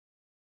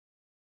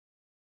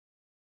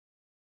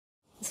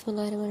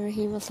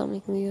बिस्मिल्लाहिर्रहमानिर्रहीम। अस्सलाम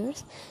वालेकुम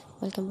viewers,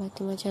 welcome back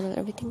to my channel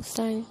everything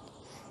style.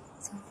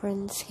 So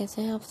friends,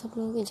 कैसे हैं आप सब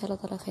लोग? इंशाल्लाह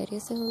ताला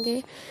खैरियत से होंगे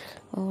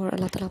और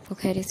अल्लाह ताला आपको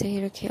खैरियत से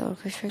ही रखे और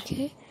खुश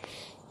रखे।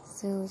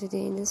 So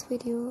today in this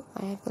video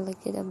I have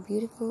collected a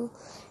beautiful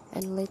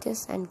and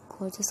latest and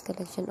gorgeous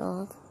collection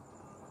of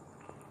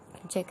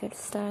jacket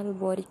style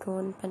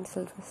bodycone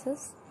pencil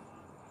dresses।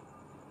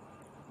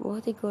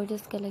 बहुत ही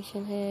gorgeous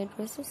कलेक्शन है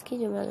ड्रेसेस की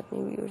जो मैं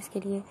अपने व्यूअर्स के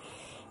लिए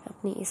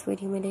अपनी इस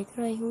वीडियो में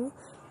लेकर आई हूँ।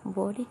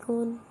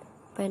 बॉडीकॉन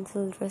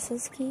पेंसिल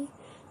ड्रेसेस की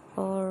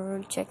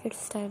और जैकेट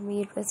स्टाइल में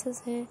ये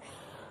ड्रेसेस हैं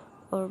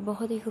और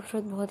बहुत ही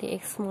खूबसूरत, बहुत ही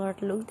एक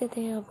स्मार्ट लुक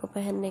देते हैं आपको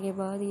पहनने के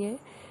बाद ये,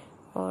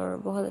 और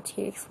बहुत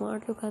अच्छी एक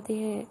स्मार्ट लुक आती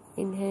है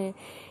इन्हें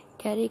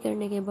कैरी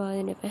करने के बाद,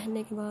 इन्हें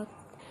पहनने के बाद।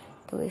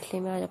 तो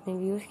इसलिए मैं आज अपने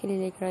व्यूअर्स के लिए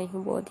लेकर आई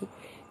हूँ बहुत ही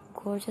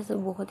गॉर्जियस और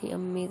बहुत ही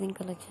अमेजिंग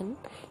कलेक्शन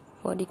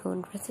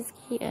बॉडीकॉन ड्रेसेस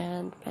की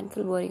एंड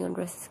पेंसिल बॉडीकॉन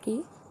ड्रेसेस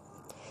की।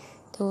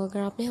 तो अगर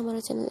आपने हमारा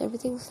चैनल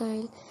एवरीथिंग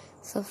स्टाइल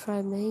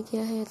सब्सक्राइब नहीं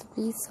किया है तो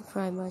please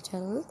subscribe my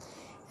channel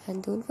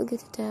and don't forget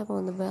to tap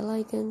on the bell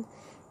icon,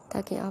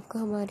 ताकि आपको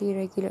हमारी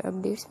रेगुलर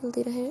अपडेट्स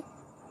मिलती रहे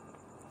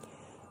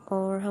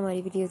और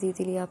हमारी वीडियोज़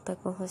इजीली आप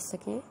तक पहुंच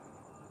सकें।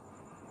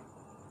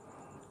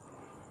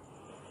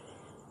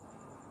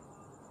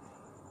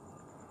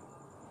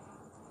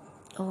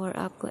 और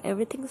आपको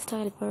एवरीथिंग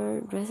स्टाइल पर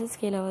ड्रेसेस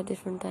के अलावा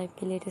डिफरेंट टाइप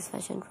के लेटेस्ट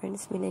फैशन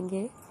ट्रेंड्स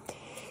मिलेंगे।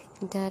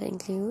 That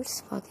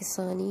includes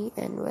Pakistani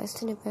and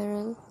western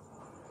apparel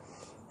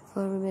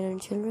for women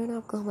and children.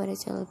 आपको हमारे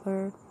चैनल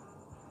पर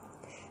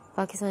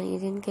पाकिस्तानी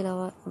इंडियन के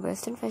अलावा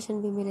वेस्टर्न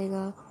फैशन भी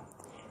मिलेगा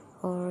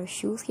और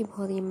शूज़ की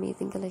बहुत ही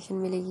अमेजिंग कलेक्शन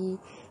मिलेगी।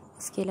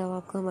 उसके अलावा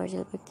आपको हमारे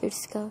चैनल पर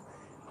किड्स का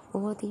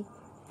बहुत ही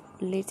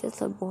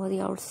लेटेस्ट और बहुत ही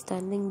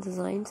आउटस्टैंडिंग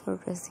डिज़ाइंस और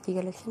ड्रेस की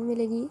कलेक्शन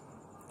मिलेगी।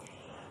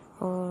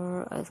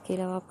 और इसके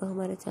अलावा आपको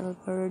हमारे चैनल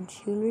पर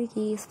ज्वेलरी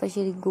की,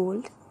 स्पेशली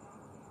गोल्ड,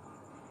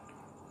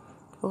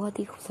 बहुत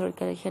ही खूबसूरत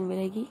कलेक्शन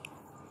मिलेगी।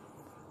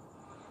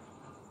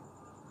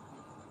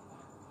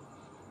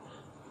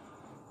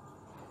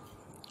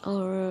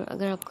 और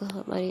अगर आपको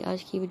हमारी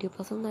आज की वीडियो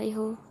पसंद आई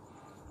हो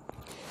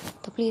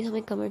तो प्लीज़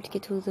हमें कमेंट के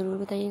थ्रू ज़रूर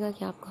बताइएगा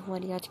कि आपको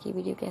हमारी आज की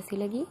वीडियो कैसी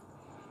लगी,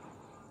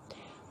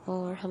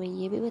 और हमें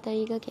ये भी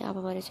बताइएगा कि आप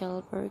हमारे चैनल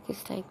पर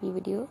किस टाइप की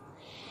वीडियो,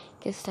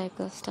 किस टाइप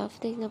का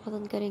स्टफ़ देखना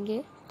पसंद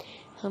करेंगे।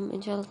 हम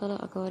इंशाल्लाह ताला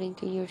according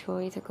to your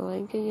choice,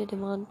 according to your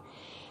demand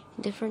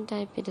different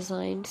type के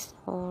डिज़ाइंस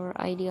और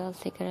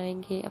आइडियाज़ लेकर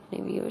आएंगे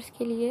अपने व्यूअर्स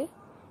के लिए।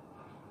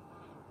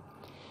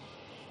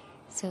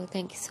 So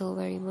thank you so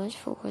very much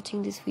for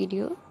watching this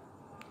video.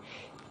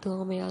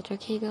 दुआ में याद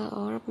रखिएगा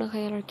और अपना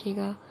ख्याल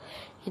रखिएगा।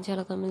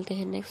 इंशाल्लाह ताला मिलते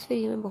हैं नेक्स्ट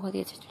वीडियो में बहुत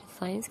ही अच्छे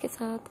डिज़ाइंस के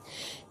साथ।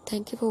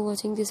 Thank you for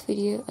watching this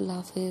video. अल्लाह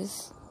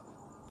हाफिज़।